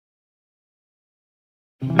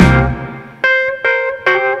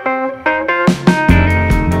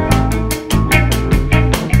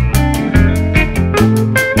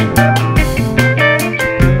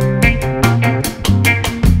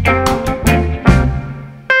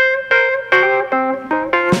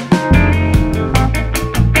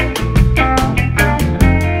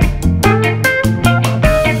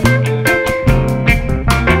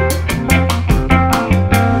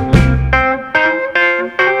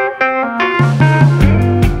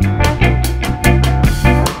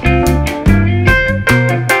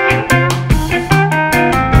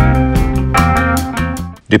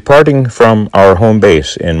Departing from our home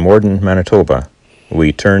base in Morden, Manitoba,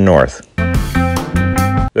 we turn north.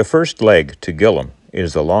 The first leg to Gillam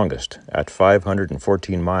is the longest at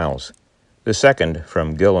 514 miles. The second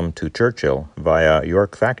from Gillam to Churchill via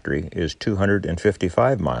York Factory is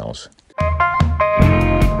 255 miles.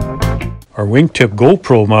 Our wingtip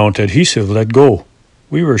GoPro mount adhesive let go.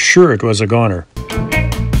 We were sure it was a goner.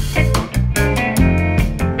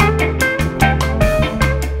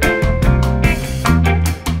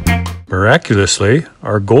 Miraculously,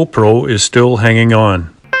 our GoPro is still hanging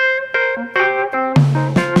on.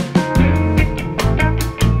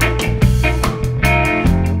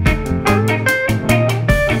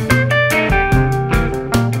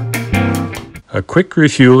 A quick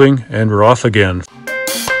refueling and we're off again.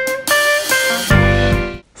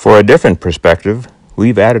 For a different perspective,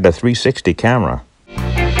 we've added a 360 camera.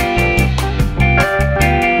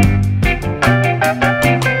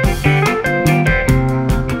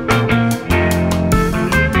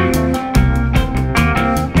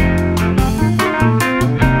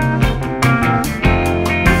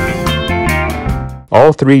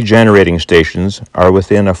 All three generating stations are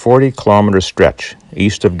within a 40-kilometer stretch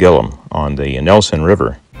east of Gillam on the Nelson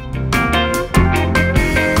River.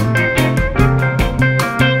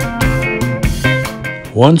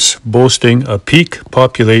 Once boasting a peak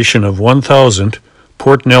population of 1,000,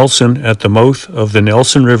 Port Nelson at the mouth of the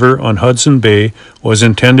Nelson River on Hudson Bay was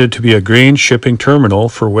intended to be a grain shipping terminal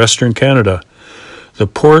for Western Canada. The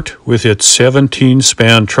port, with its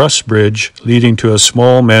 17-span truss bridge leading to a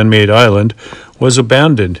small man-made island, was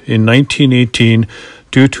abandoned in 1918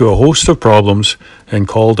 due to a host of problems and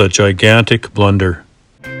called a gigantic blunder.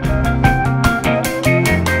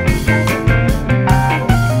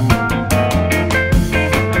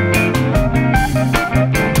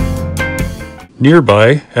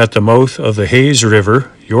 Nearby, at the mouth of the Hayes River,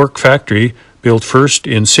 York Factory, built first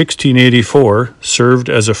in 1684, served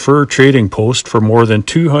as a fur trading post for more than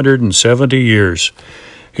 270 years.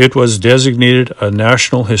 It was designated a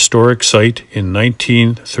National Historic Site in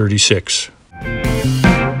 1936.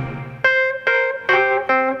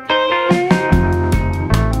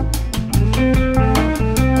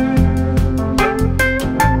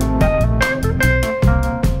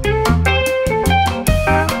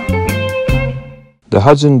 The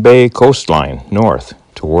Hudson Bay coastline north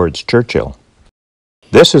towards Churchill.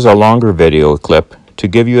 This is a longer video clip to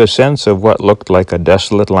give you a sense of what looked like a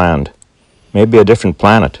desolate land, maybe a different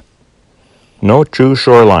planet. No true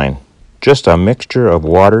shoreline, just a mixture of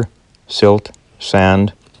water, silt,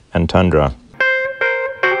 sand, and tundra.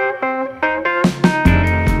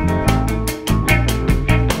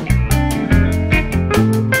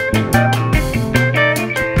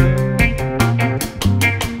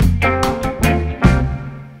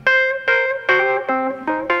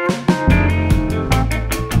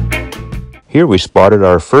 Here we spotted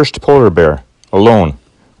our first polar bear, alone,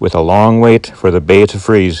 with a long wait for the bay to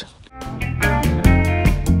freeze.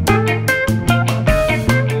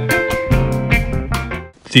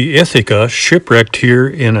 The Ithaca shipwrecked here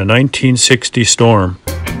in a 1960 storm.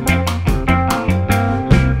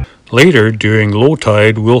 Later, during low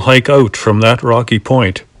tide, we'll hike out from that rocky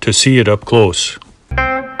point to see it up close.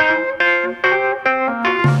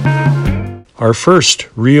 Our first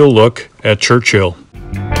real look at Churchill.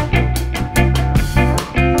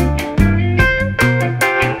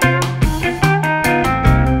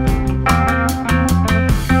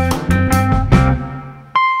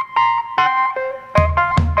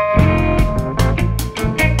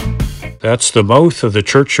 That's the mouth of the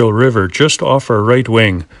Churchill River just off our right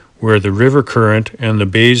wing, where the river current and the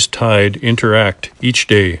bay's tide interact each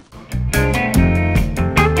day.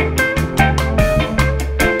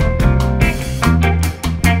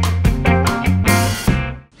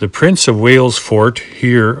 The Prince of Wales Fort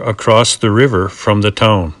here across the river from the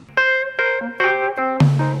town.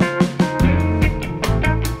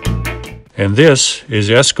 And this is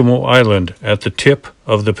Eskimo Island at the tip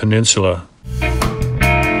of the peninsula.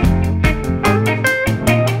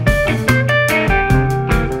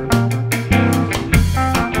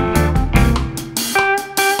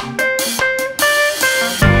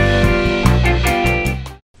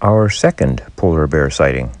 Our second polar bear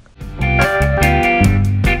sighting.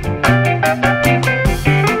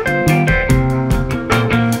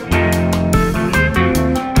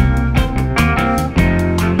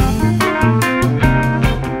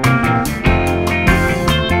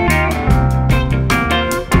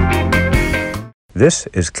 This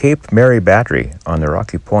is Cape Mary Battery on the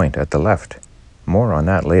rocky point at the left. More on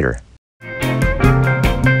that later.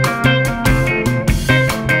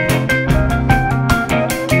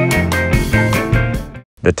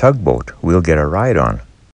 The tugboat we'll get a ride on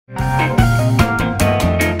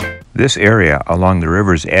This area along the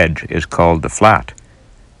river's edge is called the Flat.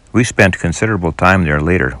 We spent considerable time there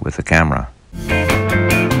later with the camera.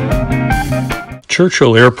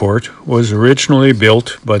 Churchill Airport was originally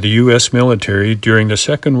built by the U.S. military during the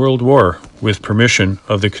Second World War with permission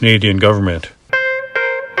of the Canadian government.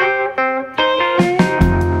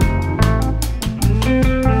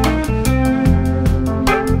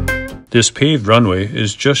 This paved runway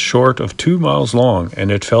is just short of 2 miles long,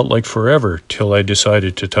 and it felt like forever till I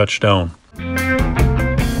decided to touch down.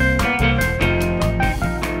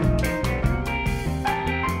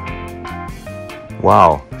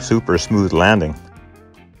 Wow, super smooth landing.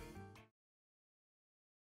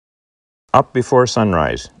 Up before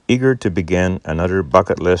sunrise, eager to begin another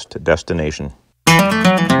bucket list destination.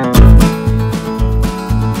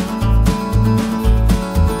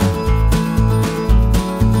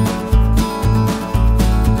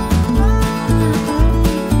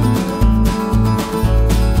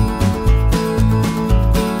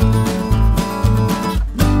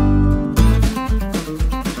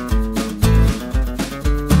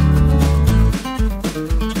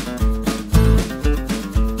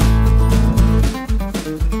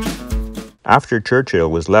 After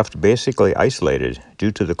Churchill was left basically isolated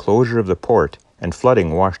due to the closure of the port and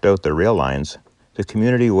flooding washed out the rail lines, the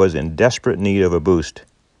community was in desperate need of a boost.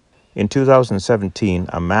 In 2017,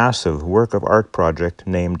 a massive work of art project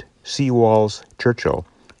named Seawalls Churchill,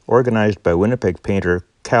 organized by Winnipeg painter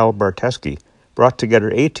Cal Barteski, brought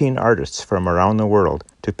together 18 artists from around the world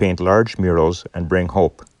to paint large murals and bring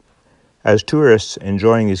hope. As tourists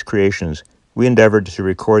enjoying these creations, we endeavored to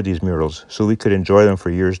record these murals so we could enjoy them for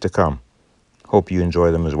years to come. Hope you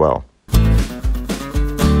enjoy them as well.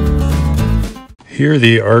 Here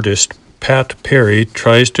the artist, Pat Perry,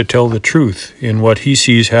 tries to tell the truth in what he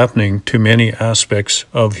sees happening to many aspects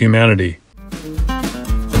of humanity.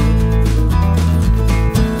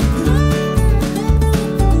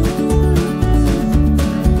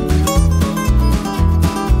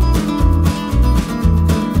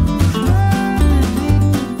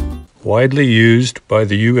 Widely used by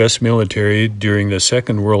the U.S. military during the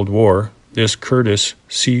Second World War, this Curtiss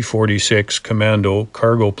C-46 Commando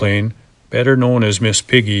cargo plane, better known as Miss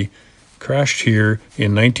Piggy, crashed here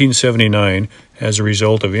in 1979 as a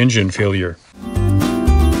result of engine failure.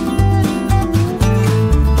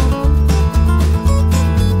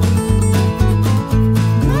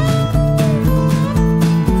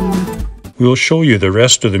 We'll show you the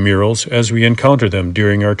rest of the murals as we encounter them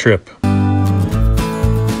during our trip.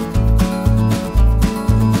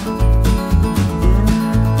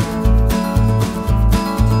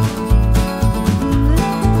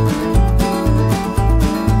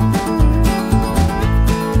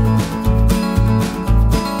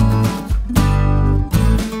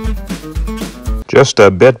 Just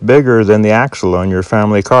a bit bigger than the axle on your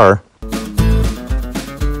family car.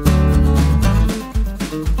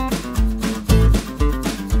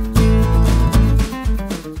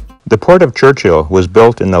 The port of Churchill was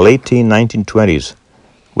built in the late 1920s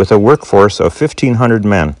with a workforce of 1,500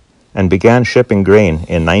 men and began shipping grain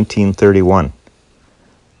in 1931.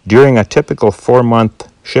 During a typical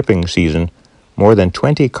 4-month shipping season, more than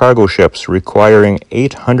 20 cargo ships requiring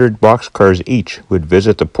 800 boxcars each would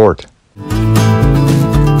visit the port.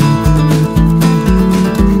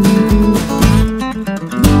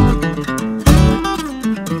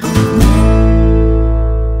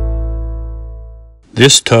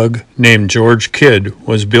 This tug, named George Kidd,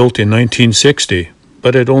 was built in 1960,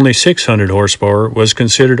 but at only 600 horsepower was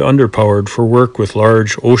considered underpowered for work with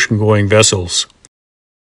large ocean-going vessels.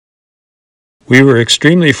 We were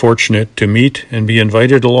extremely fortunate to meet and be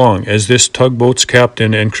invited along as this tugboat's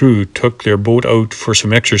captain and crew took their boat out for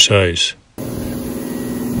some exercise.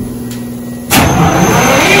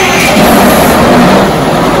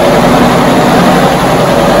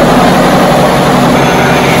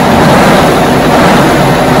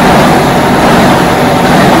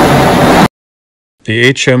 The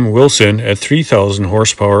H.M. Wilson at 3,000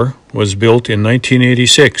 horsepower was built in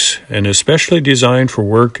 1986 and especially designed for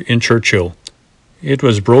work in Churchill. It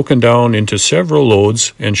was broken down into several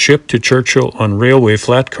loads and shipped to Churchill on railway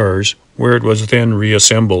flat cars, where it was then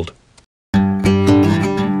reassembled.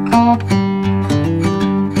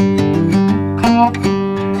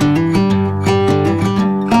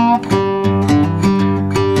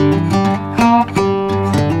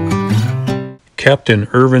 Captain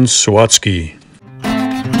Irvin Sawatsky.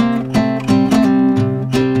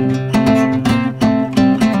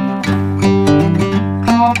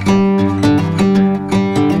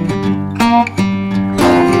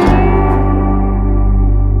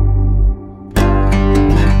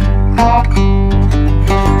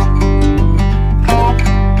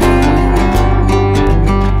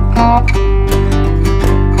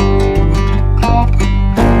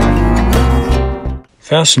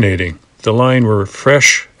 Fascinating. The line were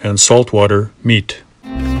fresh and saltwater meat.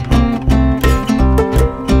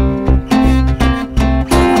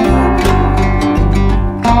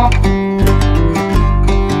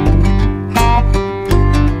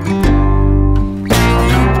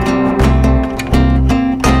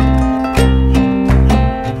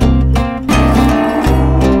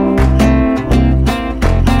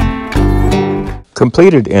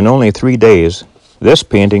 Completed in only 3 days, this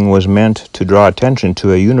painting was meant to draw attention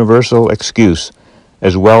to a universal excuse,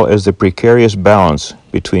 as well as the precarious balance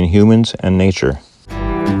between humans and nature.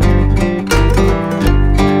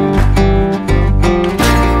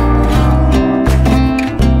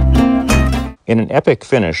 In an epic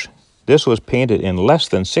finish, this was painted in less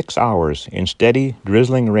than 6 hours in steady,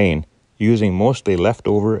 drizzling rain, using mostly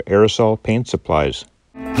leftover aerosol paint supplies.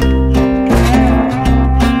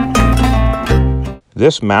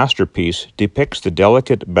 This masterpiece depicts the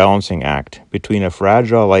delicate balancing act between a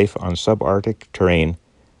fragile life on subarctic terrain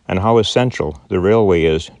and how essential the railway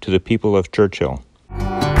is to the people of Churchill.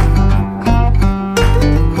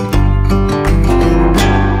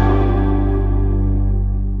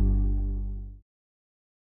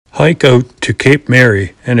 Hike out to Cape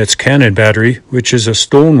Mary and its cannon battery, which is a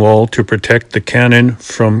stone wall to protect the cannon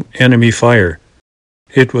from enemy fire.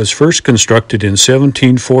 It was first constructed in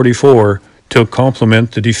 1744 to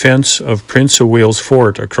complement the defense of Prince of Wales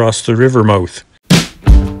Fort across the river mouth.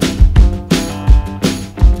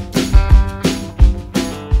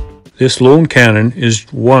 This lone cannon is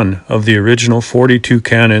one of the original 42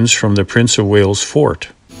 cannons from the Prince of Wales Fort.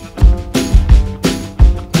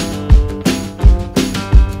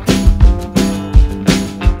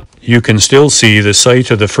 You can still see the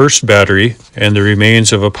site of the first battery and the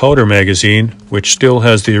remains of a powder magazine, which still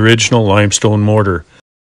has the original limestone mortar.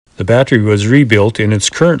 The battery was rebuilt in its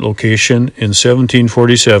current location in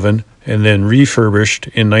 1747 and then refurbished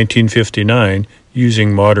in 1959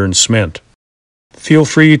 using modern cement. Feel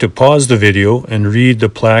free to pause the video and read the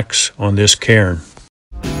plaques on this cairn.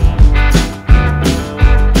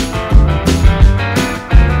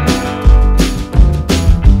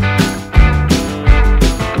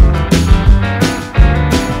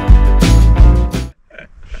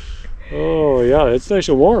 Oh yeah, it's nice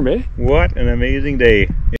and warm, eh? What an amazing day!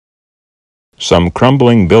 Some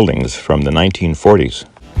crumbling buildings from the 1940s.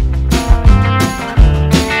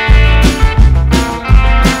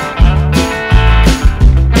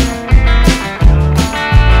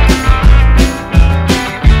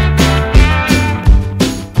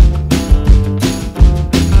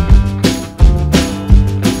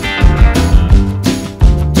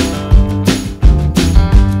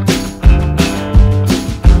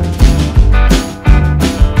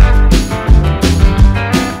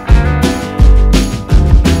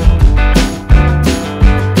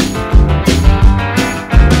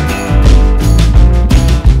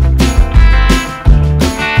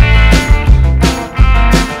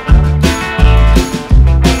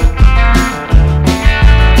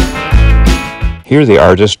 Here the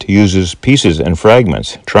artist uses pieces and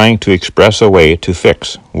fragments, trying to express a way to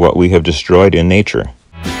fix what we have destroyed in nature.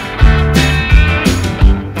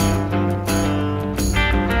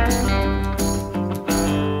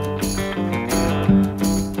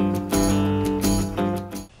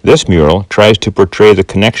 This mural tries to portray the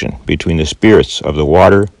connection between the spirits of the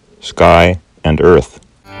water, sky, and earth.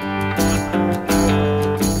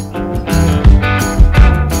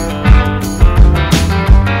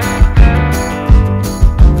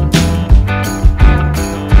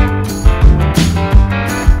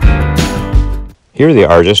 Here the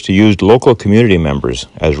artist used local community members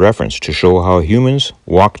as reference to show how humans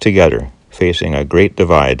walk together, facing a great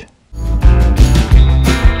divide.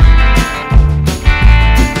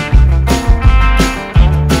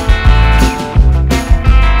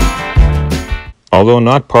 Although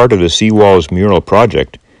not part of the Seawalls mural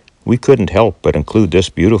project, we couldn't help but include this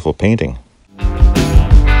beautiful painting.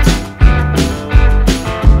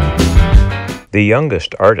 The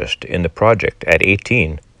youngest artist in the project at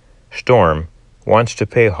 18, Storm, wants to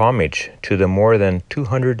pay homage to the more than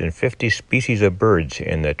 250 species of birds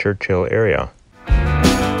in the Churchill area.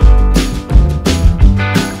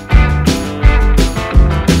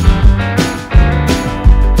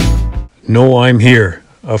 "No, I'm here."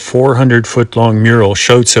 A 400-foot-long mural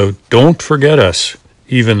shouts out, "Don't forget us,"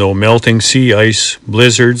 even though melting sea ice,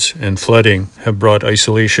 blizzards, and flooding have brought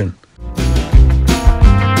isolation.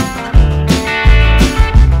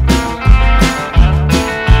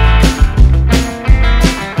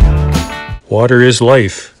 Water is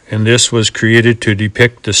life, and this was created to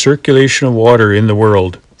depict the circulation of water in the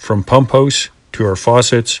world, from pump house to our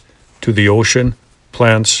faucets to the ocean,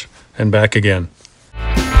 plants, and back again.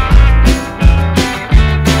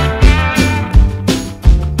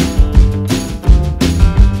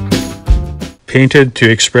 painted to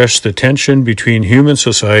express the tension between human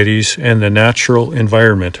societies and the natural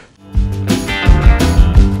environment.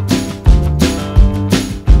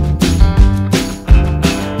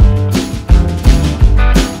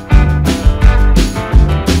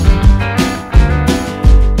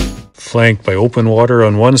 Flanked by open water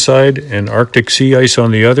on one side and Arctic sea ice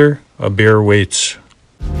on the other, a bear waits.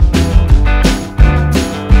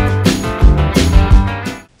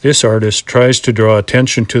 This artist tries to draw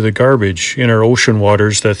attention to the garbage in our ocean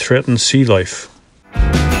waters that threaten sea life.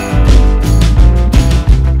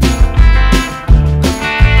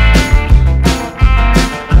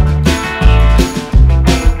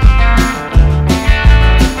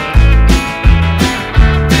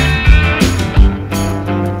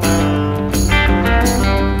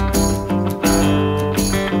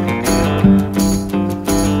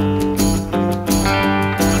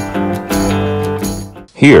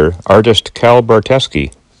 Here, artist Cal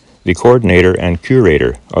Barteski, the coordinator and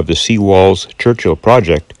curator of the Seawalls Churchill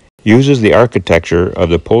project, uses the architecture of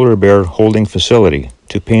the polar bear holding facility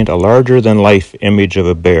to paint a larger-than-life image of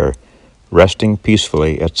a bear resting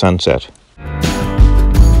peacefully at sunset.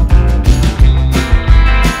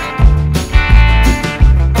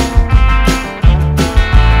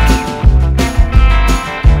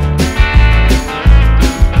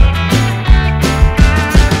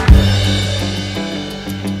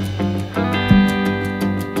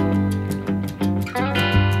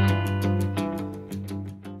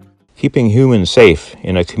 Keeping humans safe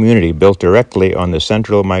in a community built directly on the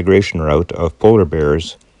central migration route of polar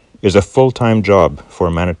bears is a full-time job for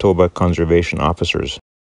Manitoba conservation officers.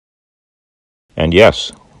 And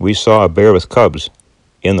yes, we saw a bear with cubs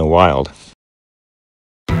in the wild.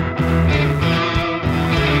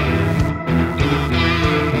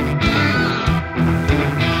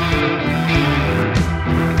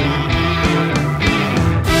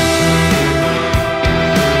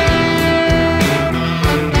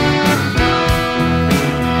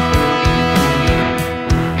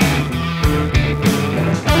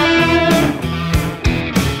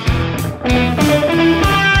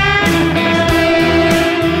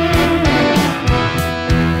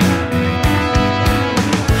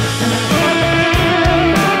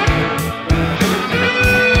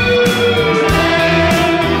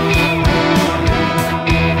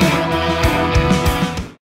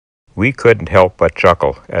 We couldn't help but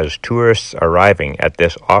chuckle as tourists arriving at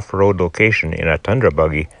this off-road location in a tundra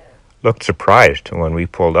buggy looked surprised when we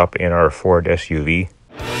pulled up in our Ford SUV.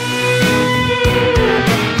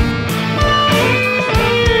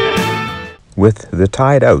 With the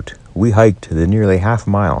tide out, we hiked the nearly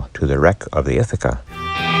half-mile to the wreck of the Ithaca.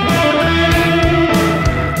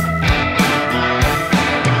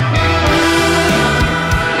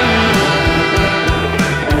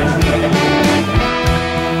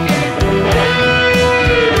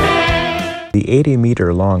 The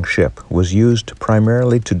 80-meter-long ship was used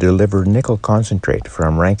primarily to deliver nickel concentrate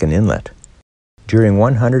from Rankin Inlet. During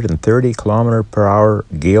 130-kilometer-per-hour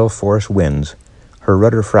gale-force winds, her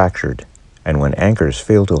rudder fractured, and when anchors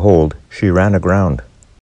failed to hold, she ran aground.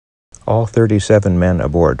 All 37 men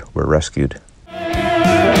aboard were rescued.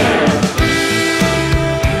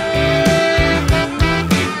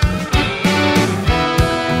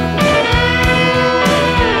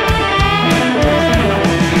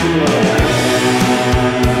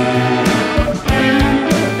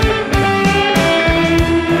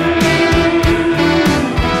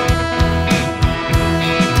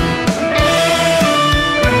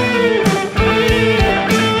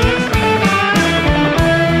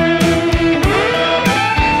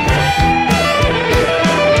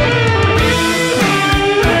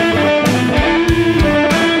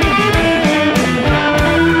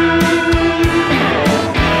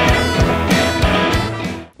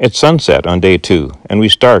 It's sunset on day 2, and we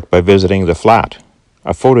start by visiting the Flat,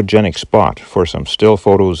 a photogenic spot for some still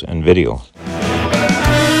photos and video.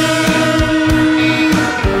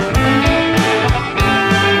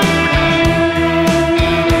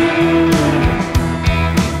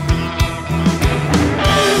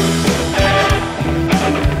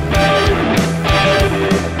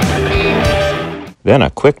 Then a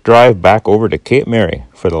quick drive back over to Cape Mary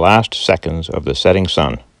for the last seconds of the setting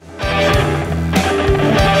sun.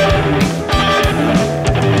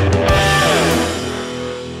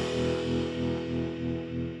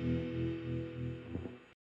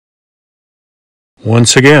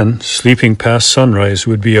 Once again, sleeping past sunrise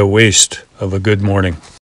would be a waste of a good morning.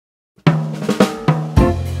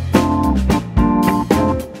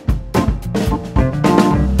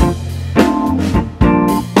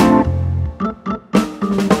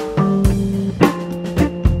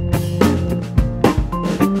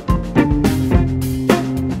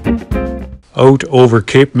 out over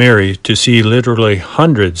Cape Mary to see literally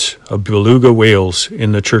hundreds of beluga whales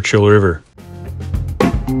in the Churchill River.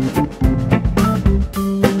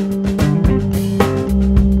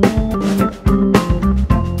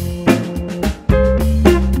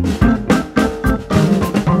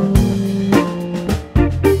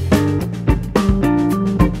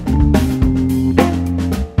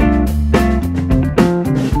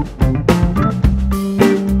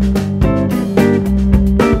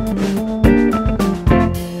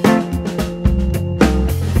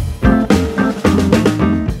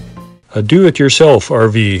 A do-it-yourself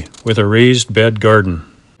RV with a raised bed garden.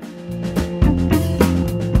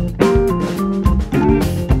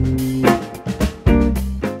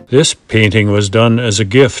 This painting was done as a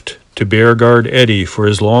gift to Bear Guard Eddie for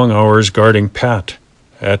his long hours guarding Pat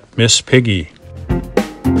at Miss Piggy.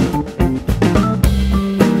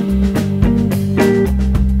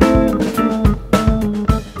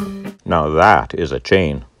 Now that is a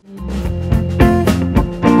chain.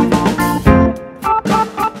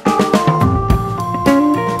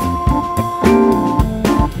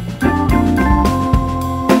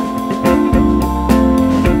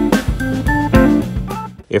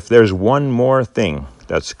 If there's one more thing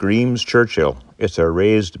that screams Churchill, it's a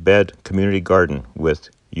raised bed community garden with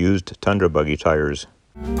used Tundra buggy tires.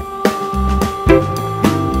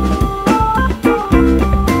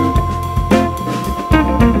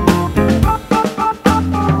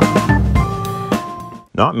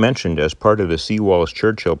 Not mentioned as part of the Seawalls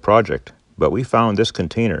Churchill project, but we found this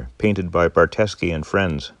container painted by Barteski and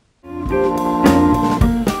friends.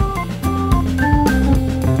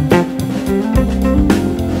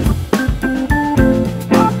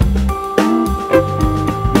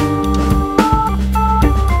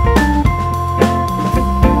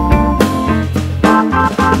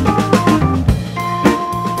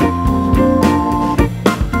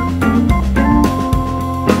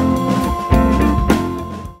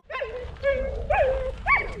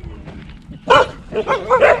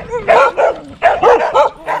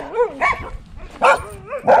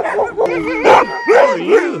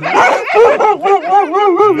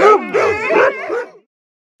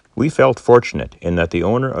 We felt fortunate in that the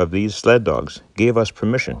owner of these sled dogs gave us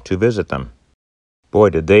permission to visit them. Boy,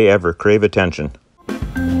 did they ever crave attention.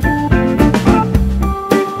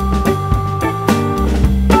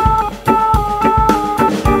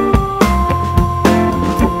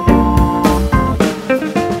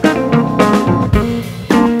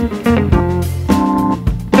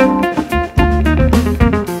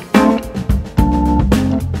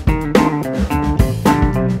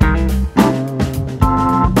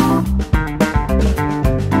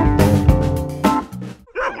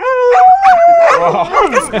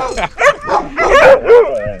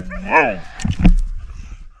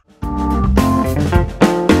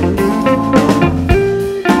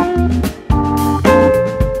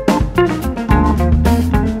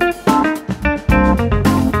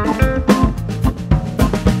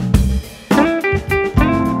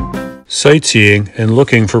 Sightseeing and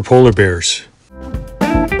looking for polar bears.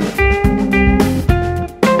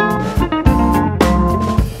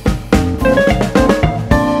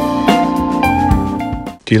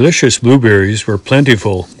 Delicious blueberries were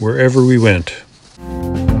plentiful wherever we went.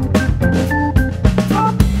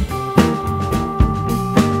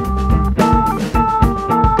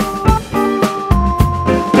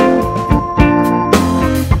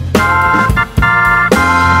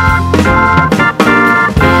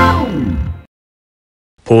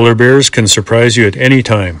 Polar bears can surprise you at any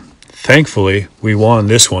time. Thankfully, we won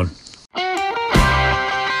this one.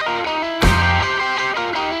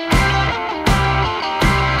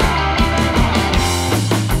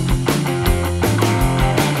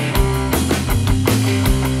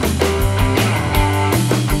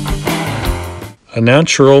 A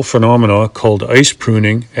natural phenomena called ice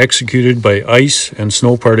pruning executed by ice and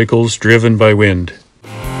snow particles driven by wind.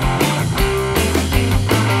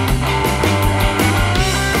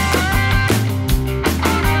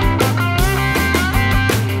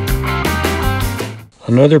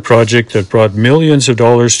 Another project that brought millions of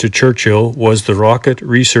dollars to Churchill was the Rocket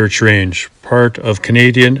Research Range, part of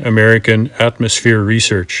Canadian-American Atmosphere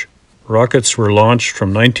Research. Rockets were launched from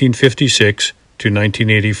 1956 to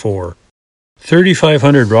 1984.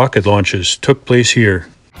 3,500 rocket launches took place here.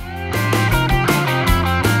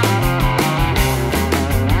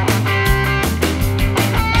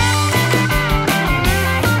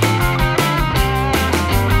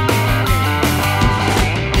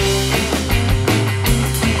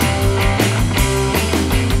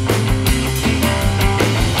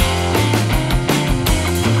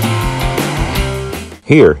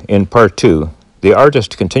 Here, in Part 2, The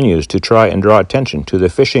artist continues to try and draw attention to the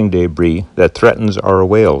fishing debris that threatens our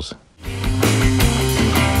whales.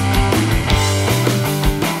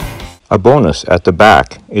 A bonus at the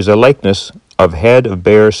back is a likeness of head of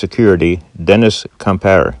bear security Dennis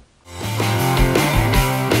Campere.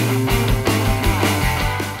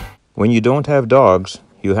 When you don't have dogs,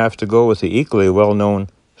 you have to go with the equally well-known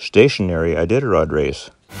stationary Iditarod race.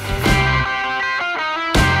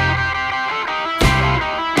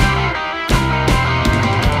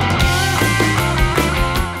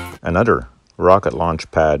 Another rocket launch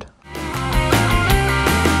pad.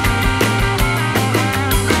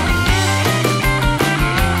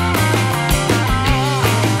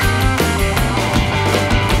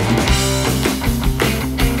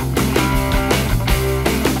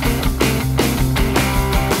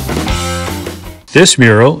 This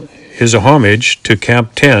mural is a homage to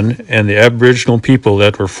Camp 10 and the Aboriginal people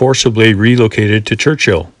that were forcibly relocated to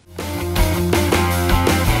Churchill.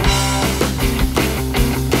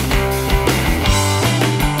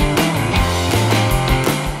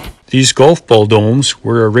 These golf ball domes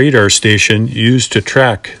were a radar station used to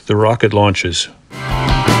track the rocket launches.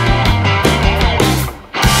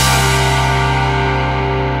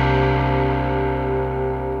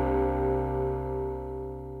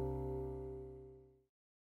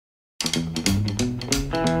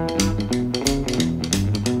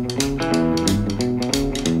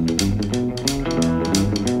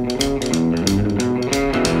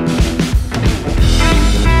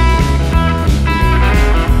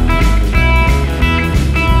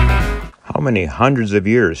 How many hundreds of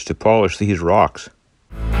years to polish these rocks?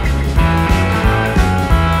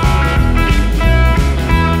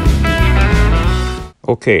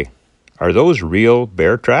 Okay, are those real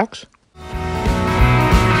bear tracks?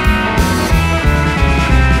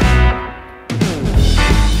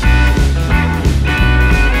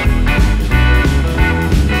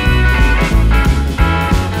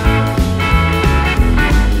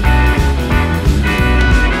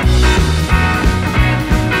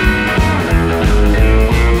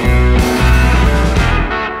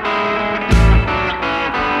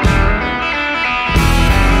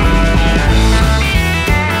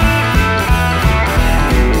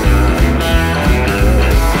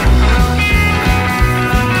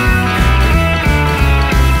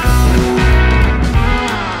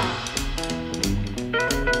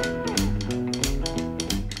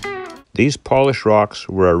 These polished rocks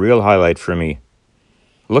were a real highlight for me.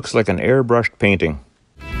 Looks like an airbrushed painting.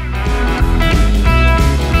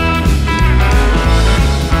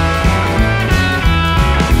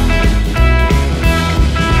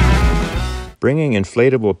 Bringing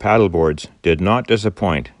inflatable paddleboards did not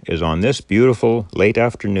disappoint, as on this beautiful late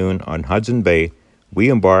afternoon on Hudson Bay,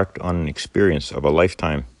 we embarked on an experience of a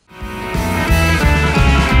lifetime.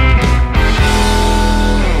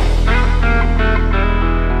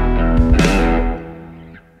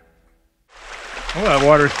 Oh, that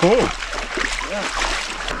water's cold. Yeah.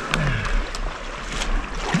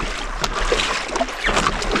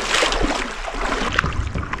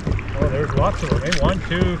 Oh, there's lots of them, eh? 1,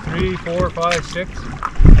 2, 3, 4, 5, 6. 4,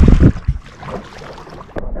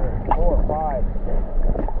 5.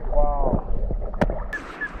 Wow.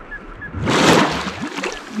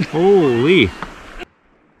 Holy!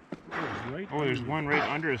 Oh, there's one right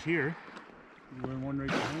under us here. There's one right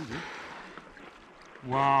behind you.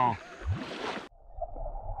 Wow.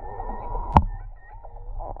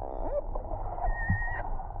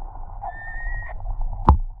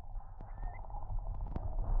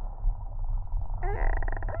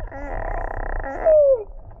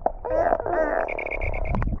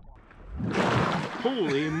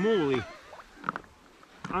 Holy moly.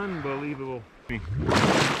 Unbelievable. You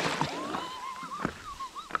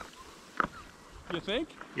think?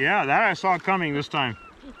 Yeah, that I saw coming this time.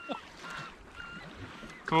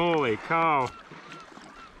 Holy cow.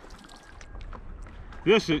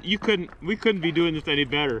 This is, we couldn't be doing this any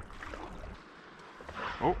better.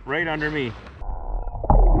 Oh, right under me.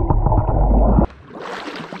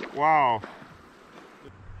 Wow.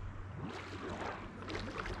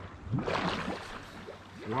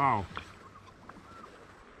 Wow.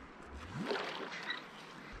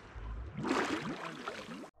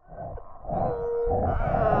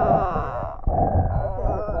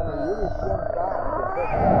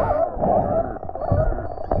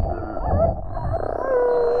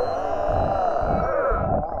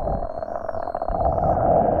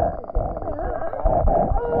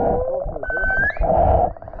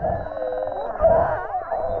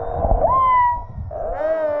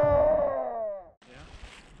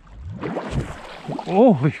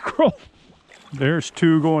 Holy crow! There's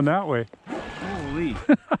two going that way. Holy.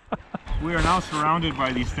 We are now surrounded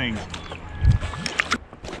by these things.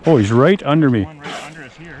 Oh, he's right under me. One right under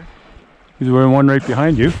us here. He's wearing one right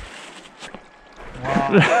behind you.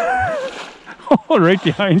 Wow. Oh, right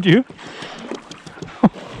behind you.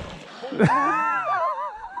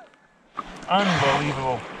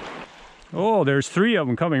 Unbelievable. Oh, there's 3 of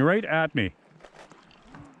them coming right at me.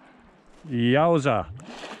 Yowza.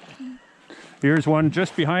 Here's one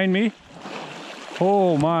just behind me.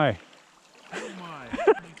 Oh my.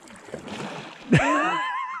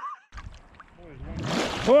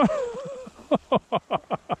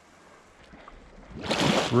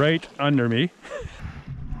 Right under me.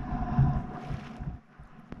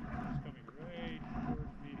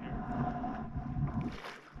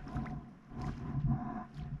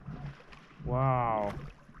 Wow.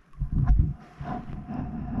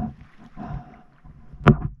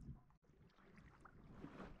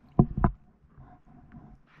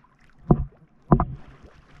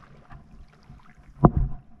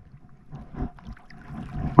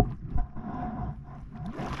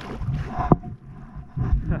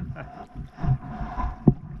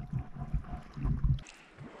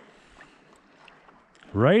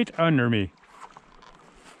 Right under me.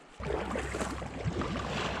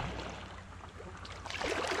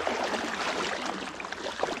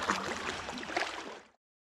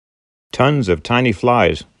 Tons of tiny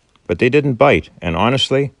flies, but they didn't bite, and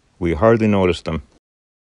honestly, we hardly noticed them.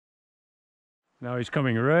 Now he's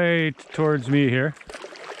coming right towards me here.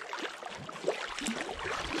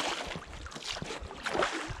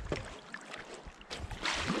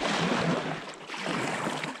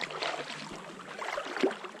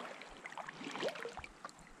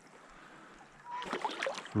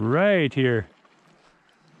 Right here.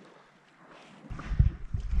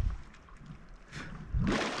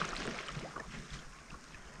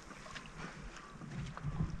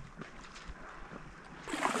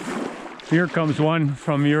 Here comes one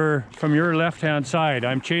from your left-hand side.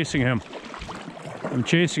 I'm chasing him. I'm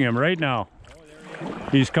chasing him right now.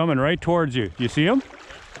 He's coming right towards you. You see him?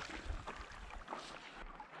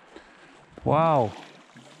 Wow.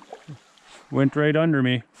 Went right under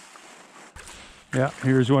me. Yeah,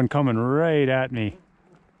 here's one coming right at me.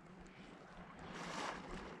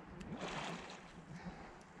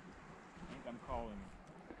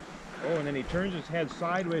 Oh, and then he turns his head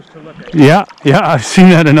sideways to look at you. Yeah, I've seen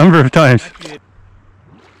that a number of times.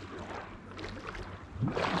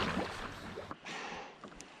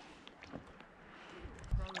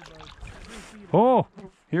 Oh,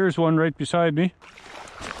 here's one right beside me.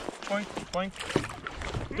 Boink, boink.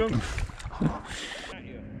 Dunk.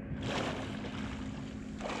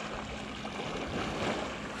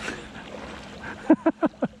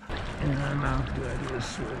 And now do I do a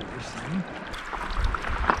swirlers thing?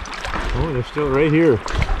 Oh, they're still right here.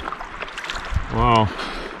 Wow.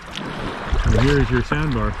 And here's your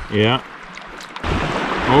sandbar. Yeah.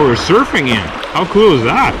 Oh, we're surfing in. How cool is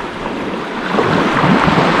that?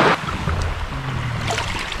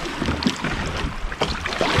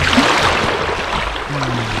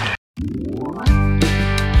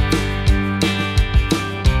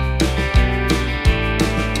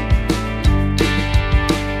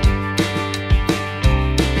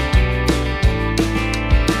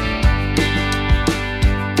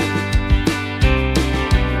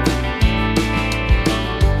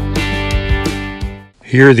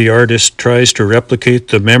 Here the artist tries to replicate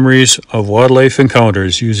the memories of wildlife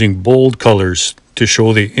encounters using bold colors to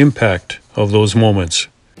show the impact of those moments.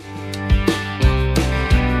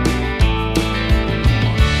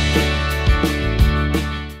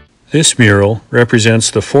 This mural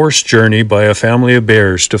represents the forced journey by a family of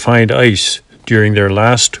bears to find ice during their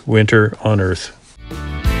last winter on Earth.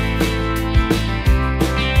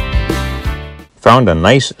 Found a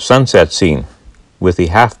nice sunset scene with the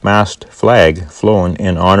half-mast flag flown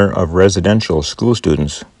in honor of residential school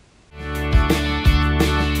students.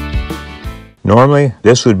 Normally,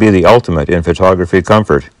 this would be the ultimate in photography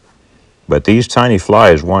comfort, but these tiny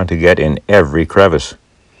flies want to get in every crevice.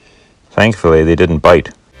 Thankfully, they didn't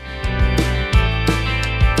bite.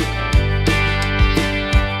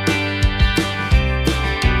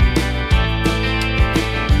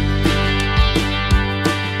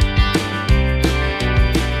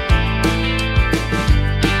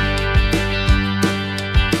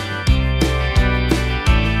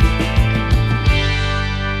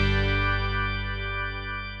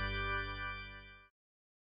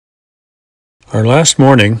 Our last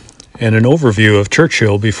morning, and an overview of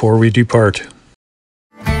Churchill before we depart.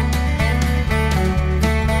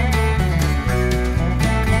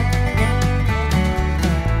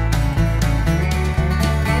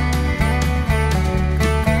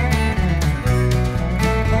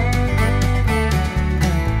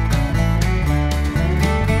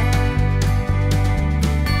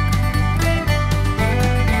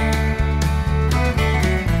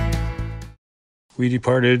 we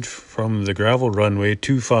departed from the gravel runway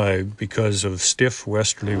 25 because of stiff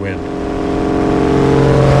westerly wind.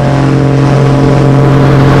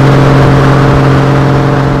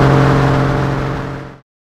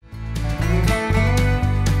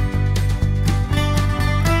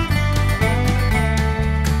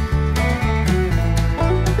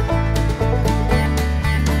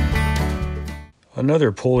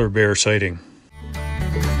 Another polar bear sighting.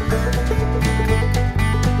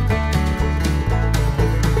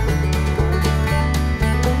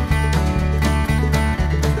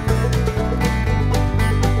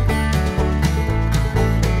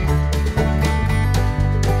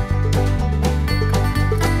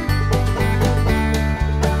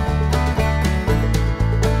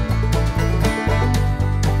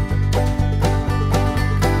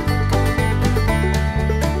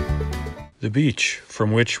 The beach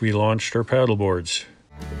from which we launched our paddleboards.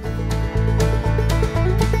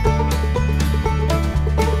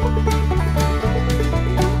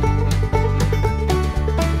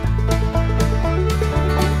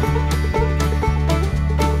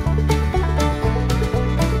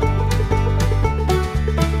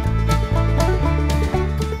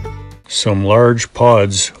 Some large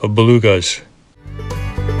pods of belugas.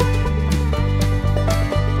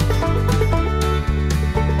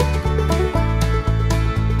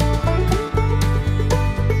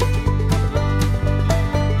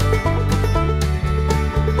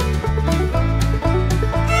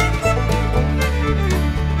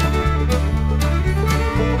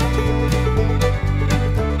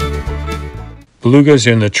 Belugas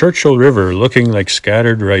in the Churchill River looking like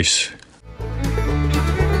scattered rice.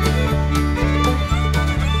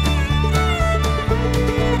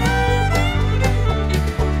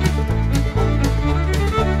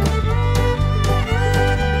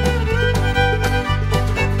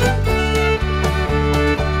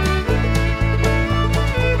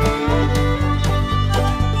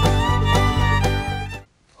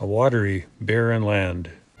 A watery, barren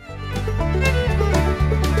land.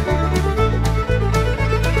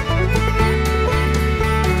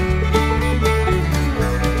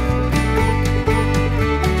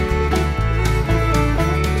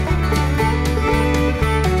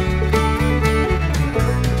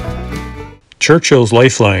 Churchill's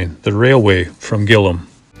Lifeline, the railway from Gillam.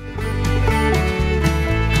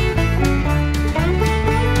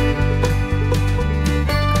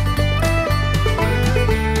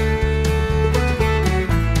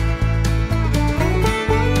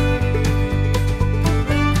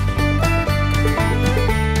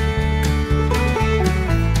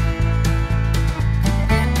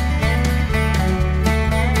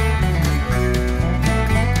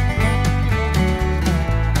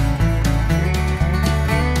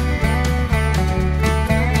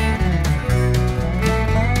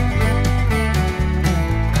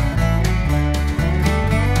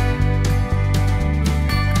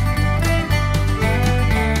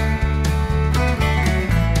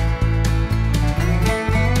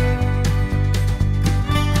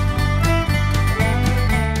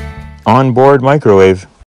 Onboard microwave,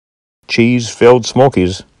 cheese-filled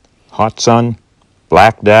smokies, hot sun,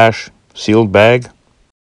 black dash, sealed bag.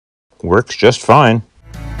 Works just fine.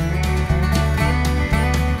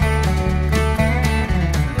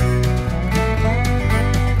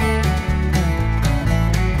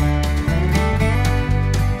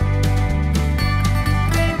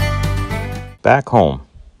 Back home,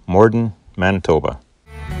 Morden, Manitoba.